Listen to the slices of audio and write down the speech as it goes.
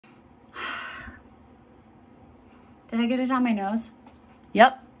Did I get it on my nose?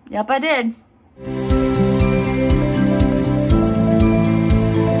 Yep, I did.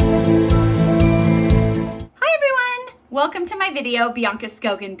 Hi everyone, welcome to my video, Bianca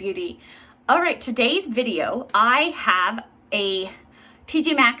Skogan Beauty. All right, today's video, I have a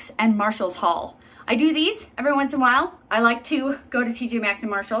TJ Maxx and Marshalls haul. I do these every once in a while. I like to go to TJ Maxx and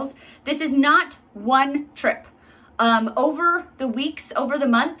Marshalls. This is not one trip. Over the weeks, over the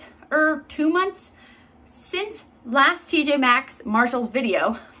month or 2 months, since last TJ Maxx Marshalls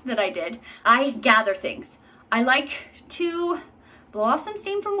video that I did, I gather things. I like to blow off some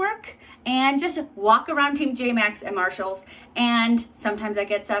steam from work and just walk around TJ Maxx and Marshalls, and sometimes I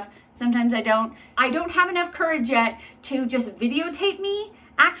get stuff, sometimes I don't. I don't have enough courage yet to just videotape me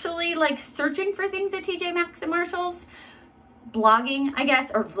actually like searching for things at TJ Maxx and Marshalls, blogging, I guess,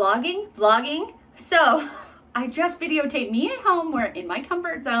 or vlogging. So I just videotape me at home, where in my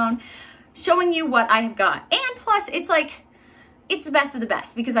comfort zone, showing you what I have got. And plus it's like, it's the best of the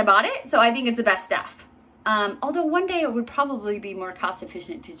best because I bought it. So I think it's the best stuff. Although one day it would probably be more cost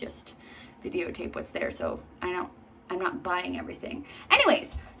efficient to just videotape what's there. So I'm not buying everything.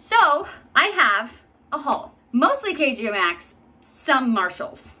 Anyways, so I have a haul, mostly TJ Maxx, some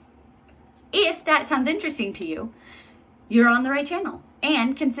Marshalls. If that sounds interesting to you, you're on the right channel,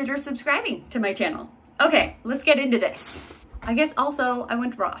 and consider subscribing to my channel. Okay, let's get into this. I guess also I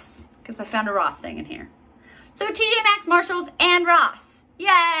went to Ross because I found a Ross thing in here. So TJ Maxx, Marshalls, and Ross.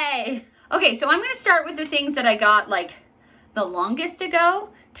 Yay! Okay, so I'm gonna start with the things that I got like the longest ago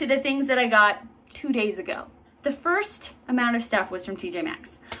to the things that I got 2 days ago. The first amount of stuff was from TJ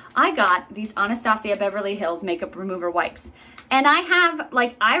Maxx. I got these Anastasia Beverly Hills makeup remover wipes. And I have,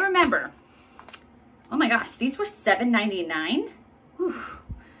 like, I remember, oh my gosh, these were $7.99. Whew.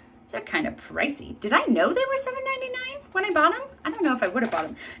 They're kind of pricey. Did I know they were $7.99 when I bought them? I don't know if I would have bought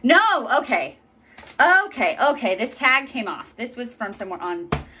them. No, okay. Okay, this tag came off. This was from somewhere on,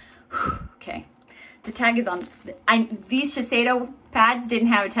 okay. The tag is on, these Shiseido pads didn't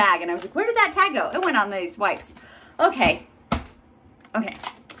have a tag, and I was like, where did that tag go? It went on these wipes. Okay.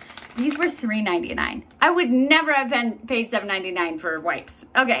 These were $3.99. I would never have paid $7.99 for wipes.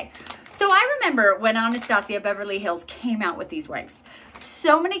 Okay, so I remember when Anastasia Beverly Hills came out with these wipes,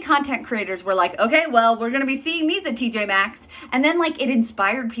 so many content creators were like, okay, well, we're gonna be seeing these at TJ Maxx. And then like it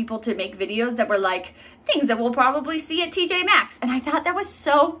inspired people to make videos that were like, things that we'll probably see at TJ Maxx. And I thought that was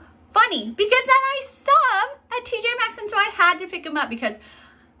so funny because then I saw them at TJ Maxx, and so I had to pick them up because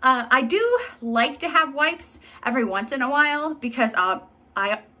I do like to have wipes every once in a while because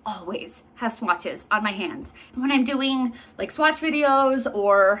I always have swatches on my hands. And when I'm doing like swatch videos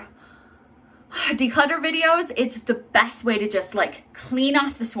or declutter videos, it's the best way to just like clean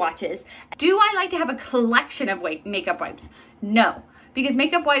off the swatches. Do I like to have a collection of makeup wipes? No, because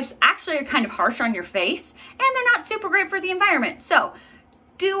makeup wipes actually are kind of harsh on your face and they're not super great for the environment. So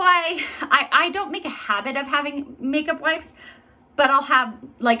I don't make a habit of having makeup wipes, but I'll have,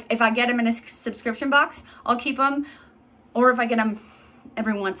 like, if I get them in a subscription box, I'll keep them, or if I get them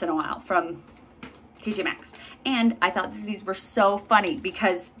every once in a while from TJ Maxx. And I thought that these were so funny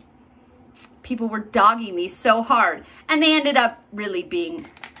because people were dogging these so hard, and they ended up really being,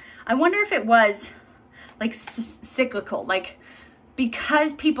 I wonder if it was like cyclical, like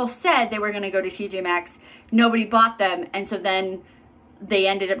because people said they were gonna go to TJ Maxx, nobody bought them, and so then they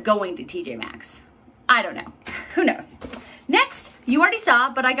ended up going to TJ Maxx. I don't know, who knows? Next, you already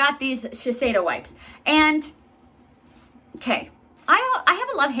saw, but I got these Shiseido wipes, and okay, I have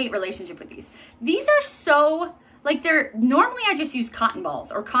a love-hate relationship with these. These are so, like, normally I just use cotton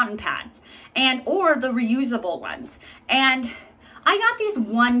balls or cotton pads or the reusable ones. And I got these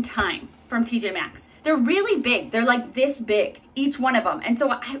one time from TJ Maxx. They're really big. They're like this big, each one of them. And so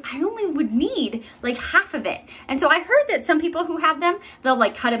I only would need like half of it. And so I heard that some people who have them, they'll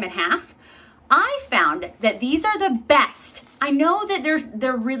like cut them in half. I found that these are the best. I know that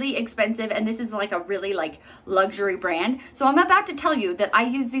they're really expensive, and this is like a really like luxury brand. So I'm about to tell you that I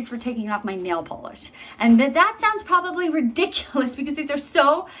use these for taking off my nail polish. And that sounds probably ridiculous because these are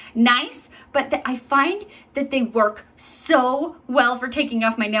so nice, but I find that they work so well for taking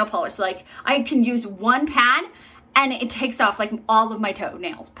off my nail polish. Like I can use one pad and it takes off like all of my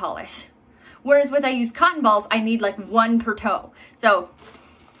toenail polish. Whereas when I use cotton balls, I need like one per toe. So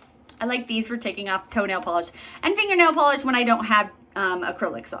I like these for taking off toenail polish and fingernail polish when I don't have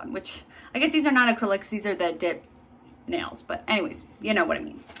acrylics on, which I guess these are not acrylics, these are the dip nails, but anyways, you know what I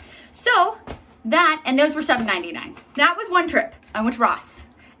mean. So that, and those were $7.99. That was one trip. I went to Ross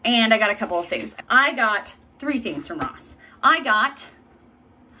and I got a couple of things. I got 3 things from Ross. I got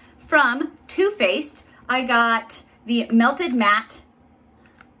from Too Faced, I got the Melted Matte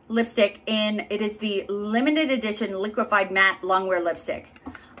lipstick it is the limited edition liquefied matte Longwear lipstick.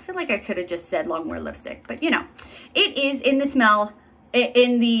 I feel like I could have just said Longwear lipstick, but you know, it is in the smell,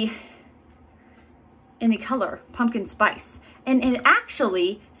 in the color pumpkin spice, and it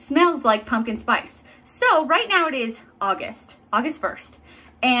actually smells like pumpkin spice. So right now it is August 1st,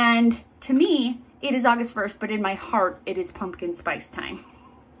 and to me it is August 1st, but in my heart it is pumpkin spice time.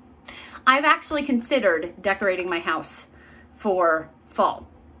 I've actually considered decorating my house for fall,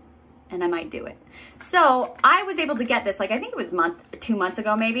 and I might do it. So I was able to get this, like, I think it was 2 months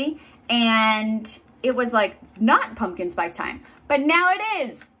ago maybe, and it was like not pumpkin spice time, but now it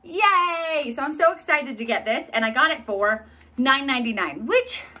is. Yay! So I'm so excited to get this, and I got it for $9.99,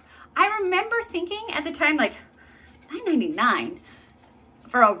 which I remember thinking at the time, like, $9.99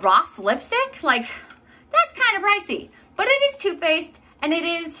 for a Ross lipstick? Like, that's kind of pricey, but it is Too Faced and it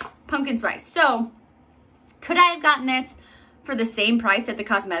is pumpkin spice. So could I have gotten this for the same price at the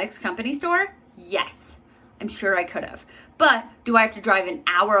cosmetics company store? Yes, I'm sure I could have. But do I have to drive an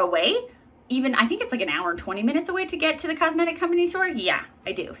hour away? Even, I think it's like an hour and 20 minutes away to get to the cosmetic company store. Yeah,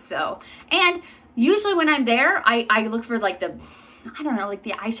 I do. So, and usually when I'm there, I look for like the, I don't know, like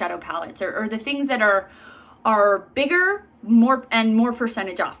the eyeshadow palettes or the things that are bigger, more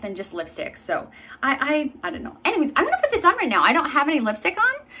percentage off than just lipsticks. So I don't know. Anyways, I'm gonna put this on right now. I don't have any lipstick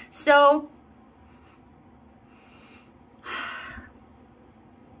on, so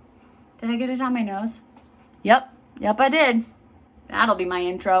did I get it on my nose? Yep, I did. That'll be my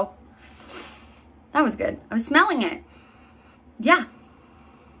intro. That was good. I was smelling it. Yeah,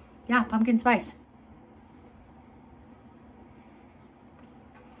 pumpkin spice.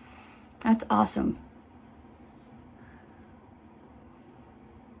 That's awesome.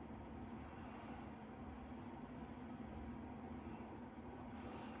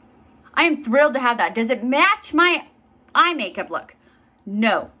 I am thrilled to have that. Does it match my eye makeup look?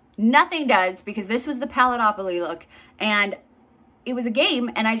 No, nothing does, because this was the Paletopoly look and it was a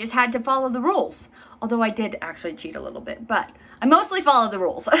game and I just had to follow the rules. Although I did actually cheat a little bit, but I mostly followed the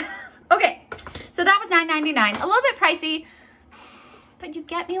rules. Okay, so that was $9.99, a little bit pricey, but you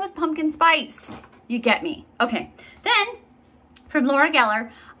get me with pumpkin spice. You get me. Okay, then from Laura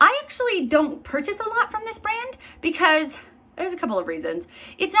Gellar, I actually don't purchase a lot from this brand because there's a couple of reasons.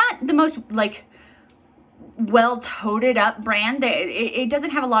 It's not the most like well-toted up brand. It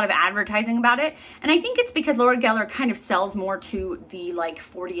doesn't have a lot of advertising about it. And I think it's because Laura Gellar kind of sells more to the like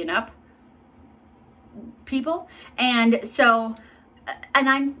 40 and up people. And so, and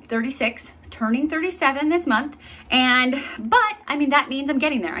I'm 36, turning 37 this month. But I mean, that means I'm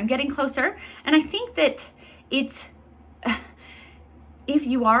getting there. I'm getting closer. And I think that it's, if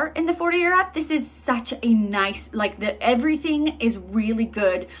you are in the 40 or up, this is such a nice, like everything is really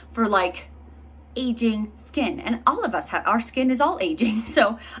good for like aging skin, and all of us have, our skin is all aging.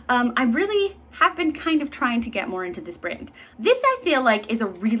 So I really have been kind of trying to get more into this brand. This I feel like is a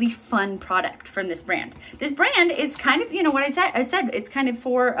really fun product from this brand. This brand is kind of, you know what I said it's kind of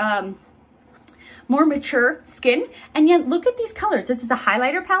for more mature skin. And yet look at these colors. This is a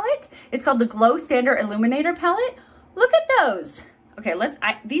highlighter palette. It's called the Glow Standard Illuminator palette. Look at those. Okay,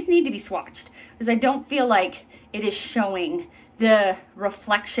 these need to be swatched because I don't feel like it is showing the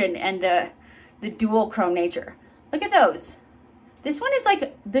reflection and the dual chrome nature. Look at those. This one is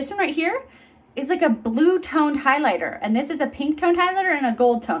like, this one right here is like a blue toned highlighter, and this is a pink toned highlighter and a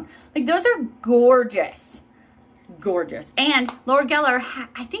gold tone. Like, those are gorgeous, gorgeous. And Laura Gellar,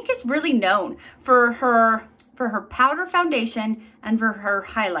 I think, is really known for her powder foundation and for her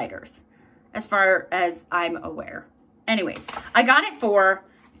highlighters, as far as I'm aware. Anyways, I got it for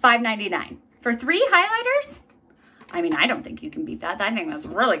 $5.99 for 3 highlighters. I mean, I don't think you can beat that. I think that's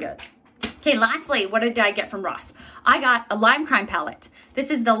really good. Okay, lastly, what did I get from Ross? I got a Lime Crime palette. This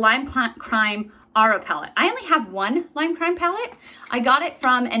is the Lime Crime Aura palette. I only have one Lime Crime palette. I got it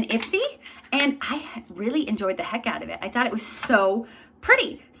from an Ipsy, and I really enjoyed the heck out of it. I thought it was so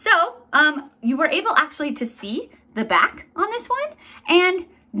pretty. So, you were able actually to see the back on this one, and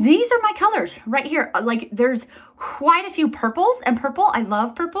these are my colors right here. Like, there's quite a few purples, and purple, I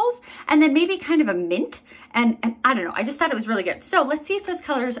love purples, and then maybe kind of a mint, and I don't know, I just thought it was really good. So let's see if those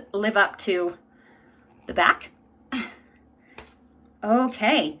colors live up to the back.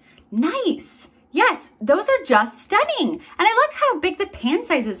 Okay, nice. Yes, those are just stunning. And I like how big the pan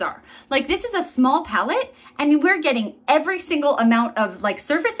sizes are. Like, this is a small palette, and we're getting every single amount of like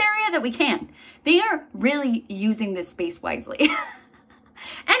surface area that we can. They are really using this space wisely.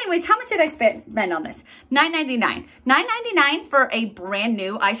 Anyways, how much did I spend on this? $9.99. $9.99 for a brand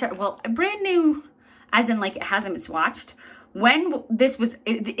new eyeshadow. Well, brand new as in like it hasn't been swatched. When this was,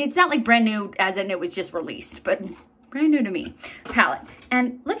 it's not like brand new as in it was just released, but brand new to me palette.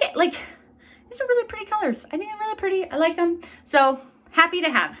 And look at like, these are really pretty colors. I think they're really pretty. I like them. So happy to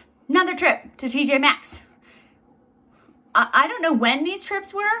have another trip to TJ Maxx. I don't know when these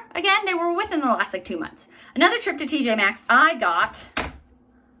trips were. Again, they were within the last like 2 months. Another trip to TJ Maxx, I got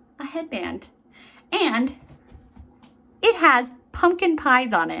a headband. And it has pumpkin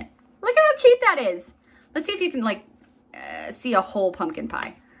pies on it. Look at how cute that is. Let's see if you can like see a whole pumpkin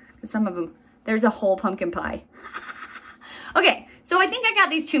pie. Some of them, there's a whole pumpkin pie. Okay, so I think I got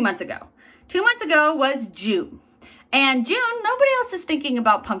these 2 months ago. 2 months ago was June. And June, nobody else is thinking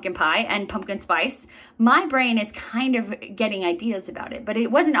about pumpkin pie and pumpkin spice. My brain is kind of getting ideas about it, but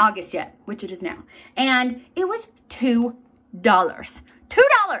it wasn't August yet, which it is now. And it was $2.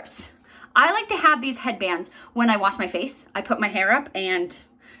 $2! I like to have these headbands when I wash my face. I put my hair up, and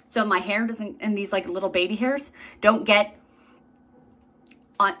so my hair doesn't, and these like little baby hairs don't get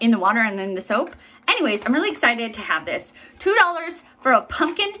in the water and then the soap. Anyways, I'm really excited to have this. $2 for a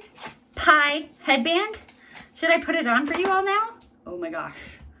pumpkin pie headband. Should I put it on for you all now? Oh my gosh.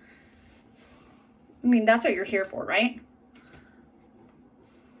 I mean, that's what you're here for, right?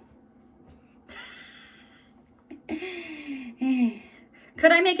 Could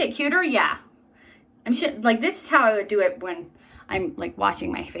I make it cuter? Yeah. I'm sure, like, this is how I would do it when I'm like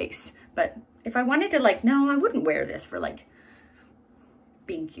washing my face. But if I wanted to, like, no, I wouldn't wear this for like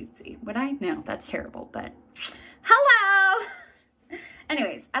being cutesy. Would I? No, that's terrible, but hello.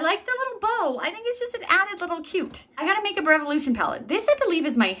 Anyways, I like the little bow. I think it's just an added little cute. I got a Makeup Revolution palette. This, I believe,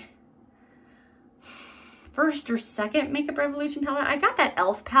 is my first or second Makeup Revolution palette. I got that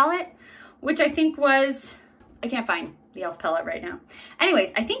e.l.f. palette, which I think was, I can't find the e.l.f. palette right now.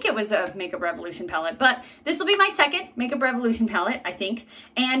 Anyways, I think it was a Makeup Revolution palette, but this will be my second Makeup Revolution palette, I think.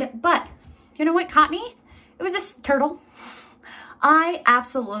 But you know what caught me? It was this turtle. I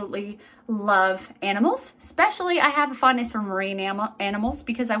absolutely love animals, especially I have a fondness for marine animals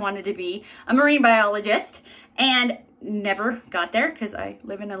because I wanted to be a marine biologist and never got there because I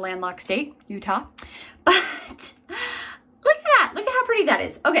live in a landlocked state, Utah. But look at that. Look at how pretty that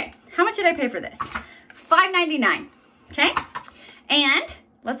is. Okay, how much did I pay for this? $5.99, okay? And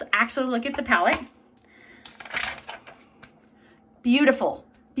let's actually look at the palette. Beautiful,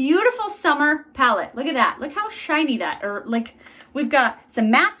 beautiful summer palette. Look at that. Look how shiny that, or like, we've got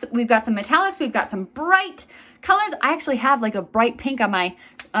some mattes, we've got some metallics, we've got some bright colors. I actually have like a bright pink on my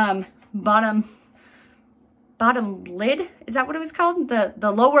bottom lid. Is that what it was called?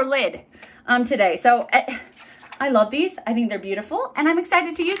 The lower lid today. So I love these. I think they're beautiful and I'm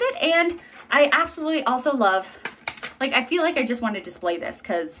excited to use it. And I absolutely also love, like, I feel like I just want to display this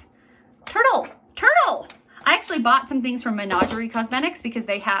because turtle. I actually bought some things from Menagerie Cosmetics because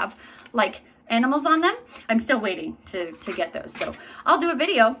they have like animals on them. I'm still waiting to get those. So I'll do a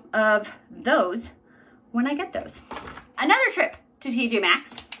video of those when I get those. Another trip to TJ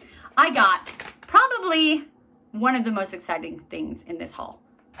Maxx. I got probably one of the most exciting things in this haul.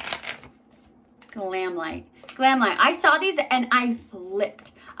 Glamlite. Glamlite. I saw these and I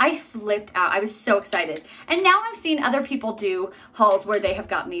flipped out. I was so excited. And now I've seen other people do hauls where they have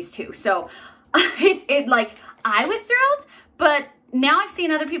gotten these too. So like, I was thrilled, but now I've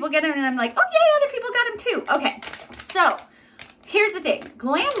seen other people get them and I'm like, oh yay, other people got them too. Okay, so here's the thing.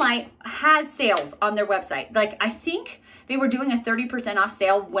 Glamlite has sales on their website. Like, I think they were doing a 30% off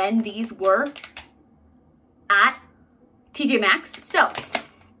sale when these were at TJ Maxx. So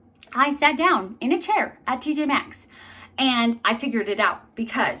I sat down in a chair at TJ Maxx and I figured it out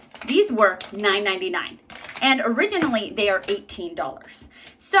because these were $9.99 and originally they are $18.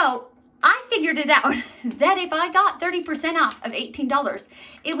 So I figured it out that if I got 30% off of $18,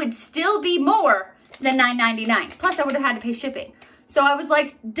 it would still be more than $9.99. Plus I would have had to pay shipping. So I was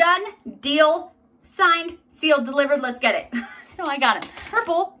like, done, deal, signed, sealed, delivered, let's get it. So I got it.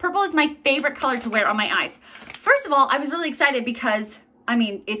 Purple is my favorite color to wear on my eyes. First of all, I was really excited because, I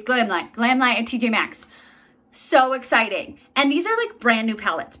mean, it's Glamlite at TJ Maxx. So exciting. And these are like brand new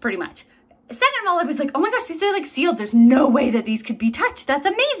palettes, pretty much. Second of all, I was like, oh my gosh, these are like sealed. There's no way that these could be touched. That's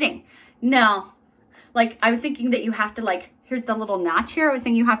amazing. No, like I was thinking that you have to like, here's the little notch here. I was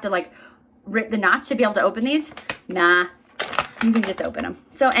thinking you have to like rip the notch to be able to open these. Nah, you can just open them.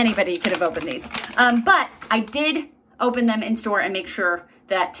 So anybody could have opened these. But I did open them in store and make sure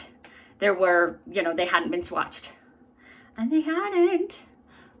that there were, you know, they hadn't been swatched. And they hadn't.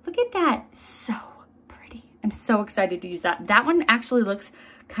 Look at that. So pretty. I'm so excited to use that. That one actually looks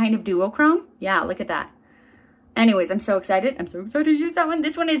kind of duochrome. Yeah, look at that. Anyways, I'm so excited. I'm so excited to use that one.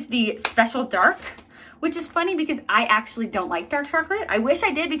 This one is the Special Dark, which is funny because I actually don't like dark chocolate. I wish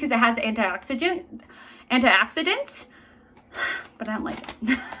I did because it has antioxidants, but I don't like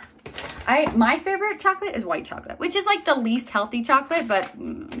it. My favorite chocolate is white chocolate, which is like the least healthy chocolate, but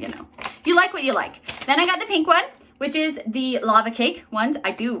you know, you like what you like. Then I got the pink one, which is the lava cake ones.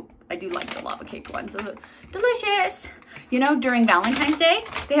 I do like the lava cake ones. Those are delicious. You know, during Valentine's Day,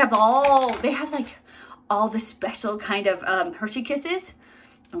 they have like all the special kind of Hershey Kisses.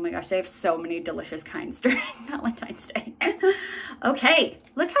 Oh my gosh, they have so many delicious kinds during Valentine's Day. Okay,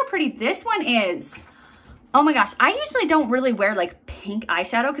 look how pretty this one is. Oh my gosh, I usually don't really wear like pink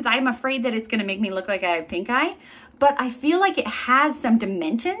eyeshadow because I'm afraid that it's gonna make me look like I have pink eye. But I feel like it has some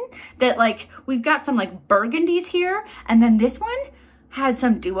dimension that like, we've got some like burgundies here, and then this one has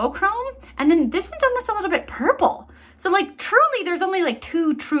some duochrome, and then this one's almost a little bit purple. So like truly there's only like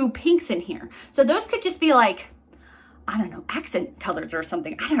 2 true pinks in here. So those could just be like, I don't know, accent colors or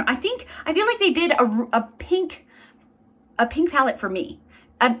something. I don't know. I feel like they did a pink palette for me.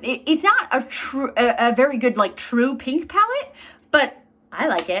 It's not a very good like true pink palette, but I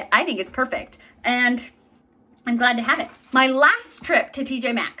like it. I think it's perfect, and I'm glad to have it. My last trip to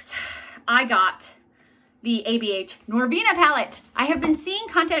TJ Maxx, I got the ABH Norvina palette. I have been seeing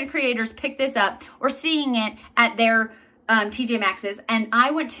content creators pick this up or seeing it at their TJ Maxx's, and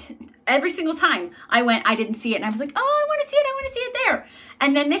I went every single time I went, I didn't see it, and I was like, oh, I want to see it there.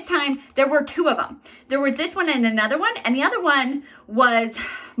 And then this time there were 2 of them. There was this one and another one, and the other one was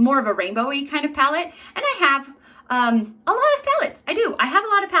more of a rainbowy kind of palette. And I have a lot of palettes. I have a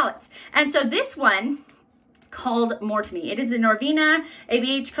lot of palettes. And so this one called more to me. It is the Norvina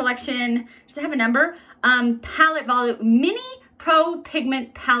ABH collection. Does it have a number? Palette volume, Mini Pro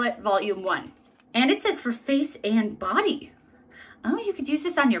Pigment Palette Volume 1. And it says for face and body. Oh, you could use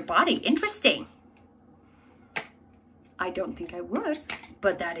this on your body. Interesting. I don't think I would,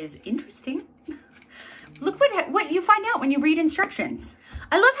 but that is interesting. Look what you find out when you read instructions.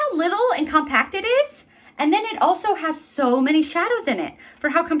 I love how little and compact it is. And then it also has so many shadows in it for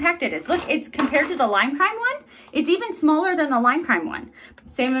how compact it is. Look, it's compared to the Lime Crime one. It's even smaller than the Lime Crime one.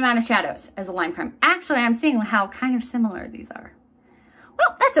 Same amount of shadows as a Lime Crime. Actually, I'm seeing how kind of similar these are.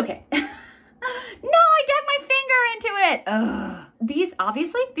 Well, that's okay. No, I dug my finger into it. Ugh. These,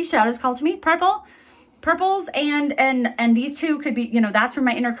 obviously, these shadows call to me. Purples and these 2 could be, you know, that's from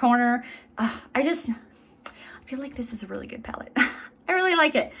my inner corner. I feel like this is a really good palette. I really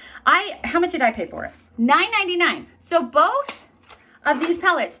like it. How much did I pay for it? $9.99. So both of these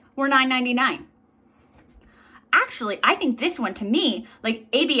palettes were $9.99. Actually, I think this one to me, like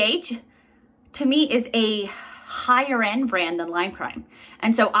ABH, to me is a higher end brand than Lime Crime.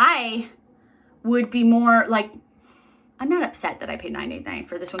 And so I would be more like, I'm not upset that I paid $9.89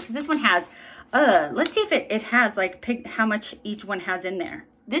 for this one, because this one has, let's see if it has like how much each one has in there.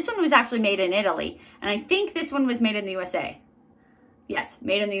 This one was actually made in Italy, and I think this one was made in the USA. Yes,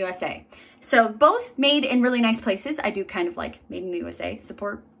 made in the USA. So both made in really nice places. I do kind of like made in the USA,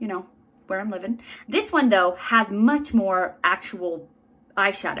 support, you know, where I'm living. This one though has much more actual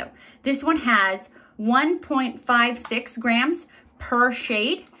eyeshadow. This one has 1.56 grams per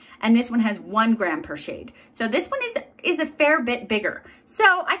shade, and this one has 1 gram per shade. So this one is a fair bit bigger.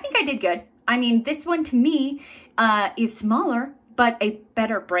 So I think I did good. I mean, this one to me is smaller, but a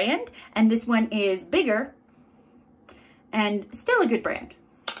better brand. And this one is bigger and still a good brand.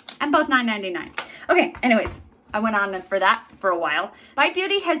 And both $9.99. Okay, anyways, I went on for that for a while. Bite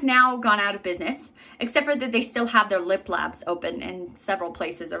Beauty has now gone out of business, except for that they still have their lip labs open in several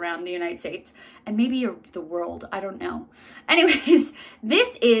places around the United States and maybe the world, I don't know. Anyways,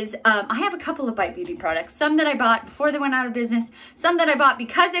 this is, I have a couple of Bite Beauty products, some that I bought before they went out of business, some that I bought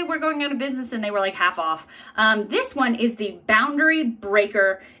because they were going out of business and they were like half off. This one is the Boundary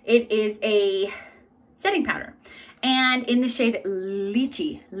Breaker. It is a setting powder, and in the shade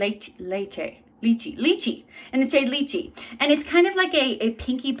Lychee, in the shade Lychee. And it's kind of like a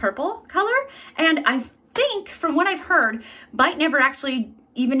pinky purple color. And I think from what I've heard, Bite never actually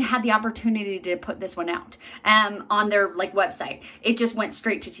even had the opportunity to put this one out on their like website. It just went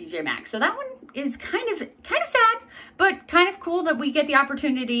straight to TJ Maxx. So that one is kind of sad, but kind of cool that we get the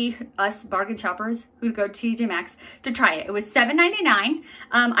opportunity, us bargain shoppers who go to TJ Maxx, to try it. It was $7.99.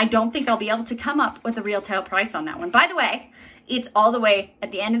 I don't think I'll be able to come up with a retail price on that one. By the way, it's all the way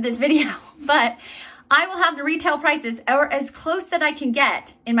at the end of this video, but I will have the retail prices, or as close that I can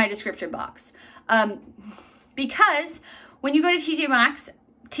get, in my description box. Because when you go to TJ Maxx,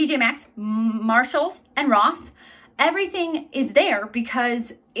 Marshalls, and Ross, everything is there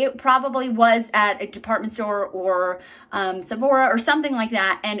because it probably was at a department store or Sephora or something like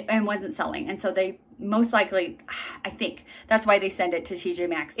that, and wasn't selling. And so they most likely, I think that's why they send it to TJ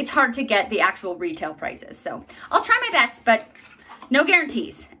Maxx. It's hard to get the actual retail prices. So I'll try my best, but no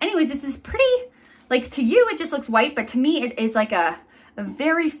guarantees. Anyways, this is pretty, like, to you it just looks white, but to me it is like a a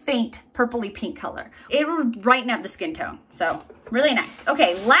very faint purpley pink color. It will brighten up the skin tone. So really nice.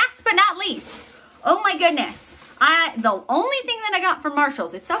 Okay, last but not least, oh my goodness. The only thing that I got from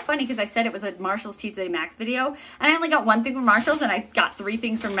Marshalls, it's so funny because I said it was a Marshalls Tuesday Maxx video, and I only got one thing from Marshalls, and I got 3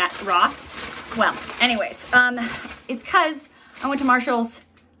 things from Ross. Well, anyways, it's because I went to Marshalls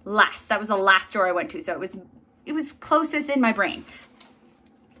last. That was the last store I went to, so it was closest in my brain.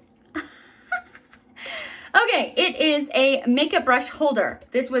 Okay, it is a makeup brush holder.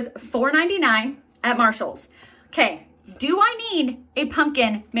 This was $4.99 at Marshalls. Okay. Do I need a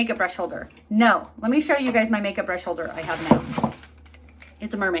pumpkin makeup brush holder? No. Let me show you guys my makeup brush holder I have now.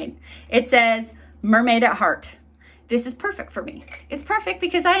 It's a mermaid. It says mermaid at heart. This is perfect for me. It's perfect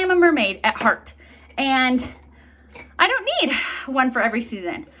because I am a mermaid at heart. And I don't need one for every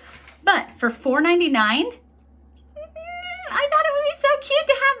season. But for $4.99, I thought it would be so cute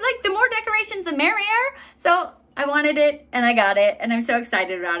to have, like, the more decorations the merrier. So I wanted it and I got it and I'm so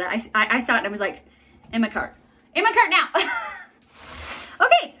excited about it. I saw it and I was like, in my cart. In my cart now.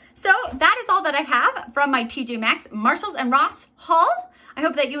 Okay, so that is all that I have from my TJ Maxx, Marshalls, and Ross haul. I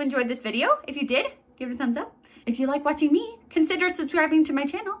hope that you enjoyed this video. If you did, give it a thumbs up. If you like watching me, consider subscribing to my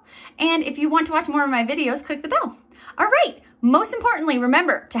channel. And if you want to watch more of my videos, click the bell. All right, most importantly,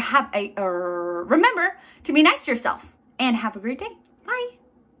 remember to be nice to yourself and have a great day. Bye.